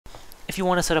if you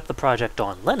want to set up the project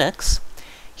on Linux,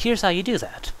 here's how you do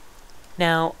that.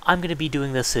 Now, I'm going to be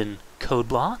doing this in code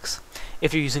blocks.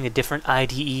 If you're using a different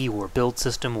IDE or build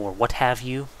system or what have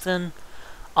you, then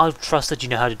I'll trust that you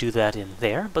know how to do that in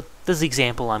there, but this is the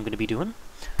example I'm going to be doing.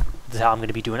 This is how I'm going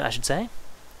to be doing it, I should say.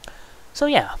 So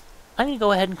yeah, I'm going to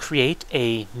go ahead and create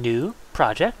a new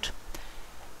project,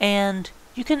 and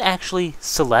you can actually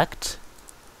select,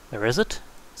 where is it?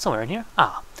 Somewhere in here.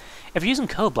 If you're using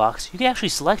code blocks, you can actually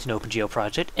select an OpenGL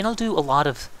project, and it'll do a lot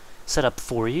of setup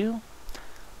for you,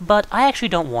 but I actually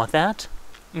don't want that.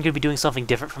 I'm going to be doing something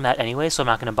different from that anyway, so I'm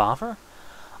not going to bother.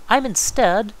 I'm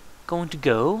instead going to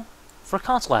go for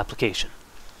console application.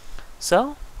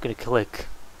 So, I'm going to click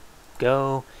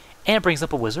Go, and it brings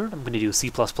up a wizard. I'm going to do C++.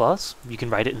 You can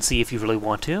write it and see if you really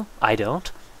want to. I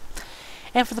don't.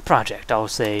 And for the project, I'll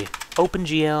say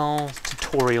OpenGL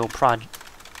tutorial project.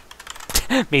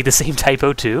 Made the same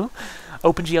typo too.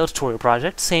 OpenGL tutorial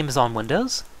project, same as on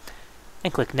Windows.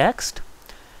 And click Next.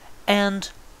 And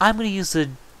I'm going to use the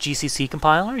GCC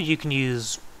compiler. You can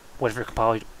use whatever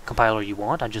compiler you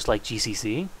want. I just like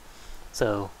GCC.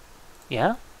 So,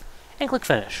 yeah. And click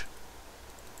Finish.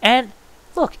 And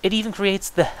look, it even creates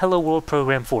the Hello World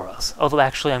program for us. Although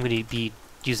actually I'm going to be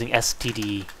using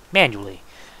std manually,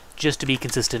 just to be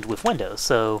consistent with Windows.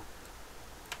 So,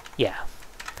 yeah.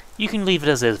 You can leave it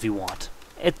as is if you want.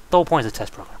 The whole point is a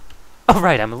test program.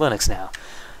 Alright, I'm in Linux now.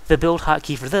 The build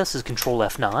hotkey for this is Control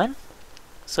F9.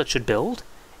 So it should build.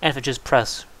 And if I just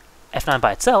press F9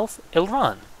 by itself, it'll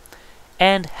run.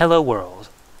 And Hello World.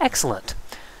 Excellent.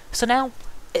 So now,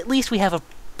 at least we have a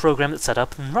program that's set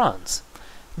up and runs.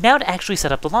 Now to actually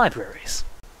set up the libraries.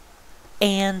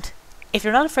 And if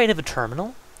you're not afraid of a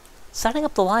terminal, setting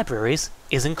up the libraries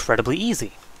is incredibly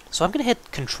easy. So I'm going to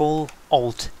hit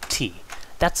Control-Alt-T.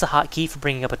 That's the hotkey for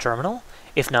bringing up a terminal.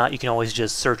 If not, you can always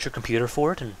just search your computer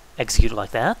for it and execute it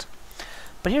like that.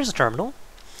 But here's a terminal.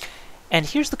 And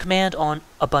here's the command on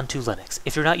Ubuntu Linux.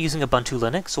 If you're not using Ubuntu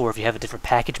Linux, or if you have a different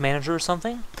package manager or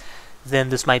something, then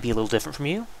this might be a little different from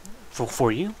you,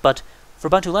 for you. But for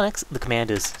Ubuntu Linux, the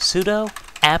command is sudo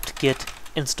apt-get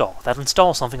install. That'll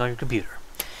install something on your computer.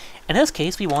 In this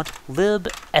case, we want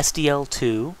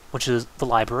libstl2, which is the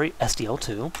library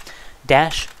stl2,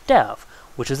 -dev,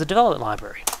 which is the development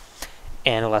library.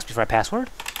 And it'll ask me for my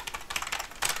password.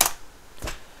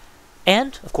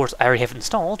 And, of course, I already have it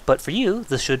installed, but for you,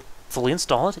 this should fully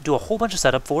install it, do a whole bunch of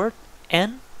setup for it,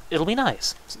 and it'll be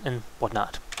nice, and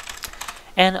whatnot.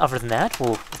 And other than that,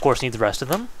 we'll, of course, need the rest of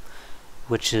them,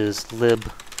 which is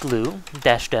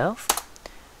libglue-dev,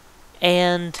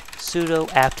 and sudo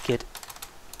apt-get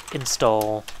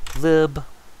install lib,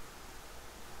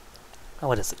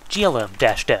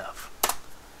 glm-dev.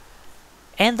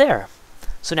 And there.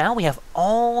 So now we have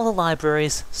all the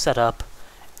libraries set up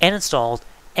and installed,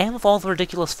 and with all the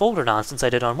ridiculous folder nonsense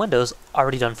I did on Windows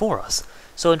already done for us.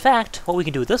 So in fact, what we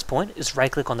can do at this point is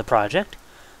right-click on the project,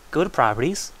 go to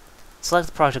Properties, select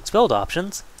the project's build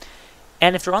options,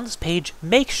 and if you're on this page,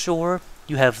 make sure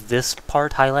you have this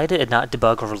part highlighted and not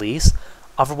debug or release.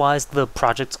 Otherwise, the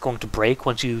project's going to break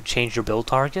once you change your build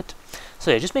target.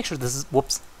 So yeah, just make sure this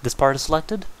part is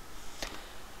selected.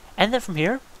 And then from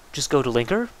here, just go to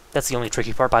Linker. That's the only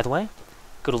tricky part, by the way.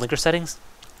 Go to Linker Settings,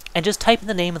 and just type in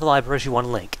the name of the libraries you want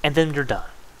to link, and then you're done.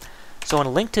 So I want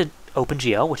to link to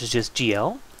OpenGL, which is just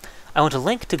GL. I want to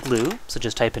link to glue, so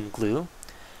just type in glue.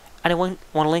 And I want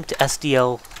to link to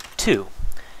SDL2.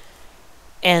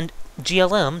 And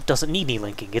GLM doesn't need any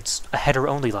linking, it's a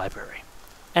header-only library.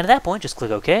 And at that point, just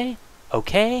click OK,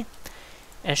 OK,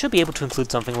 and it should be able to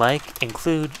include something like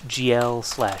include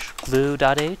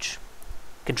gl/glue.h,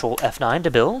 Control F9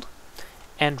 to build,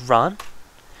 and run,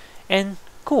 and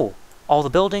cool. All the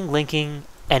building, linking,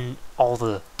 and all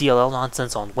the DLL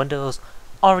nonsense on Windows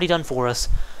already done for us.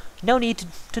 No need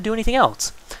to do anything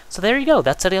else. So there you go,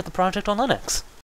 that's setting up the project on Linux.